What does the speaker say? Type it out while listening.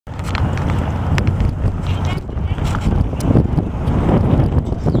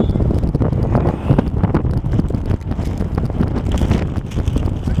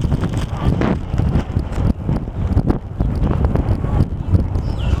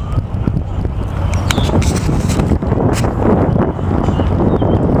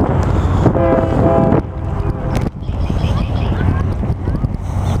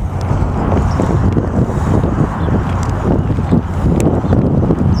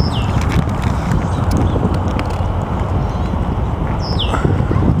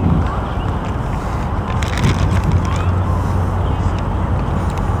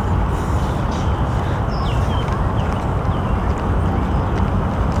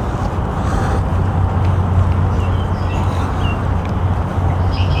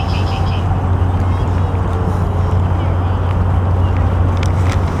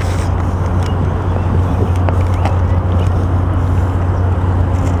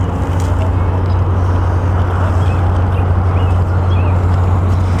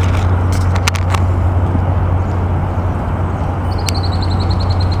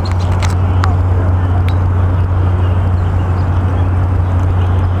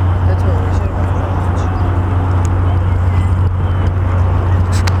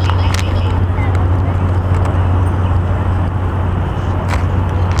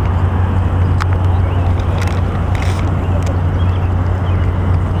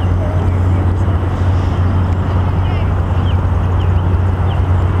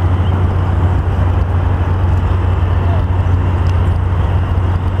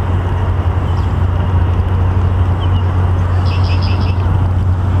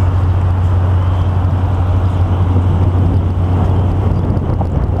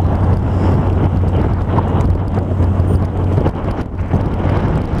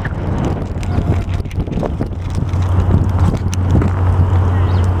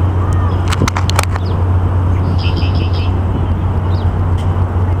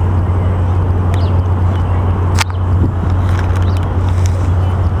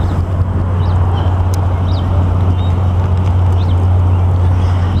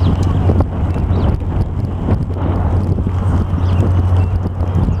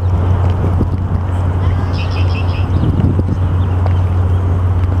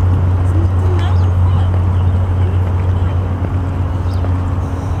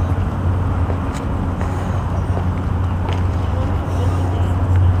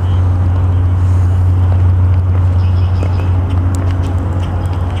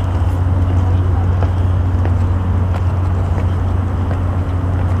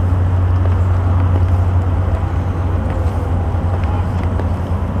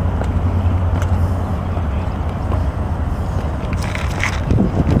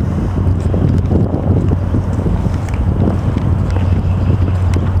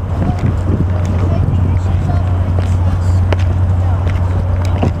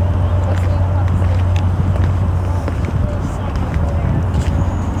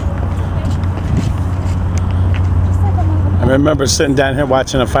remember sitting down here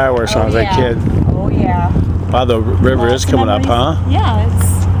watching the fireworks when I was a kid. Oh yeah. Wow, the river is coming up, huh? Yeah,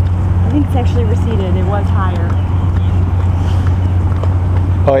 I think it's actually receded. It was higher.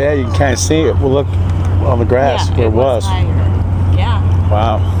 Oh yeah, you can kind of see it. Well, look on the grass where it was. Higher. Yeah.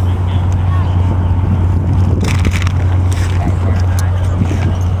 Wow.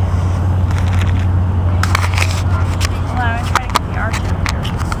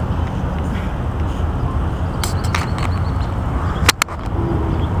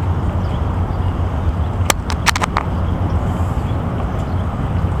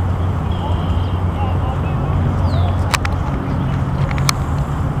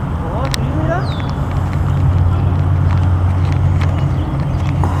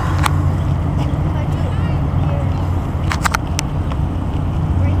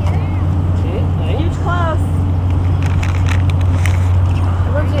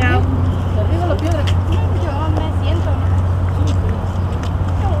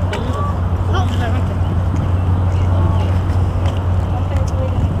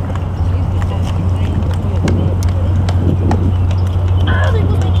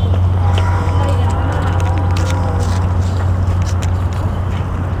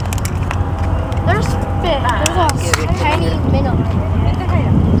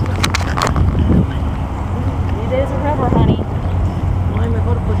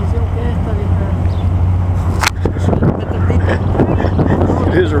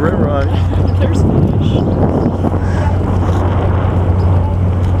 Here's a river on it. There's fish.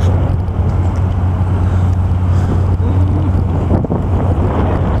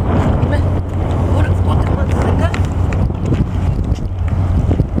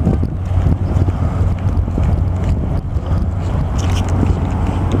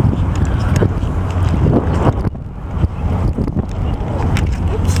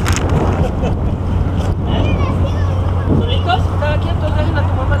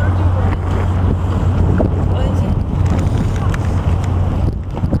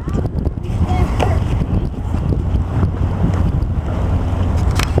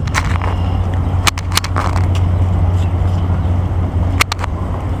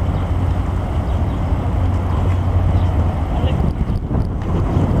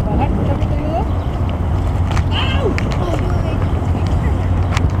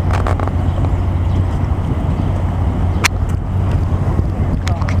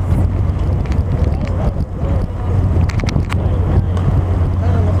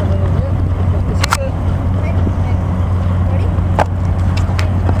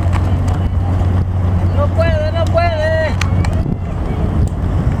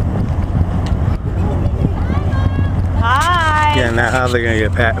 Yeah, now how are they going to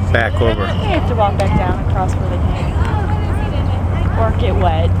get back over? They have to walk back down across where they can. Or get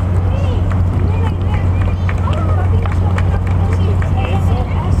wet.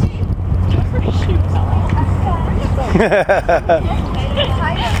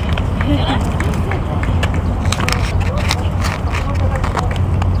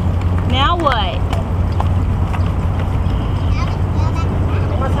 Now what?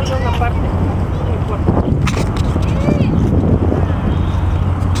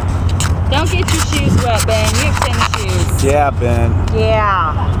 Don't get your shoes wet, Ben. You have tennis shoes. Yeah, Ben.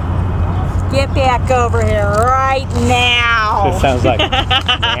 Yeah. Get back over here right now. It sounds like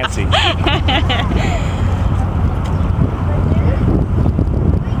Nancy.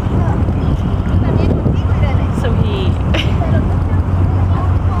 So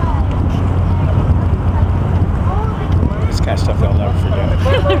this kind of stuff they'll never forget.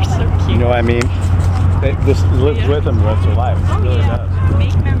 They're so cute. You know what I mean? This lives with them the rest of their life. It really does.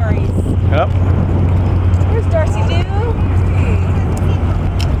 Make memories. Yep. Where's Darcey Doo?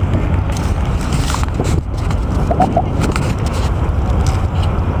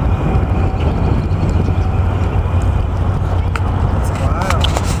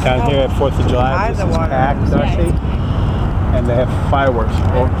 Down here at 4th of July, this is packed, Darcey, and they have fireworks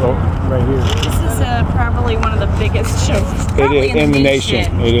right here. This is probably one of the biggest shows In the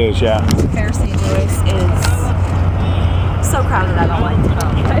nation. It is, yeah. Fair St. Louis is so crowded I don't like to go.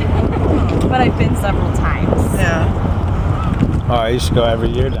 But I've been several times. Yeah. Oh, I used to go every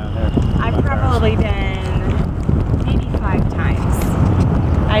year down here. I've probably been maybe 5 times.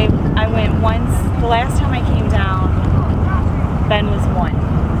 I went once, the last time I came down, Ben was 1.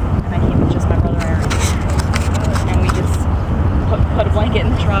 And I came with just my brother Aaron. And we just put a blanket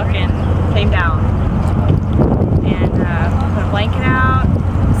in the truck and came down. And put a blanket out,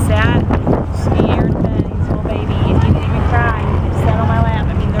 sat, me, Aaron, Ben, his little baby, and he didn't even cry. He just sat on my lap.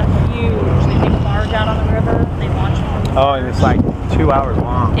 I mean, they're huge. They take a barge out on the river, and they launch them. Oh, and it's like 2 hours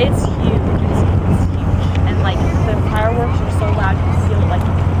long. It's huge. It's huge. And like the fireworks are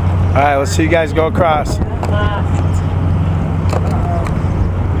All right, let's see you guys go across.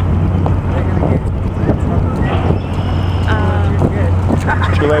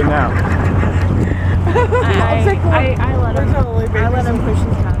 It's too late now. I let him push his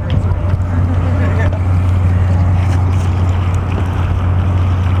boundaries.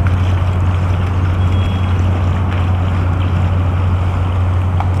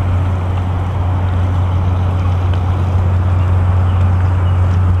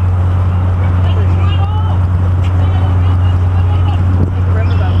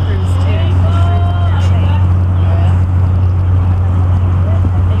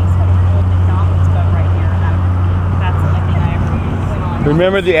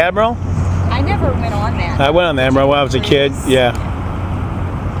 Remember the Admiral? I never went on that. I went on the Admiral when I was a kid. Yeah.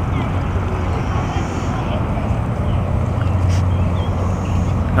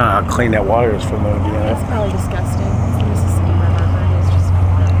 Ah, how clean that water is from there. That's probably disgusting.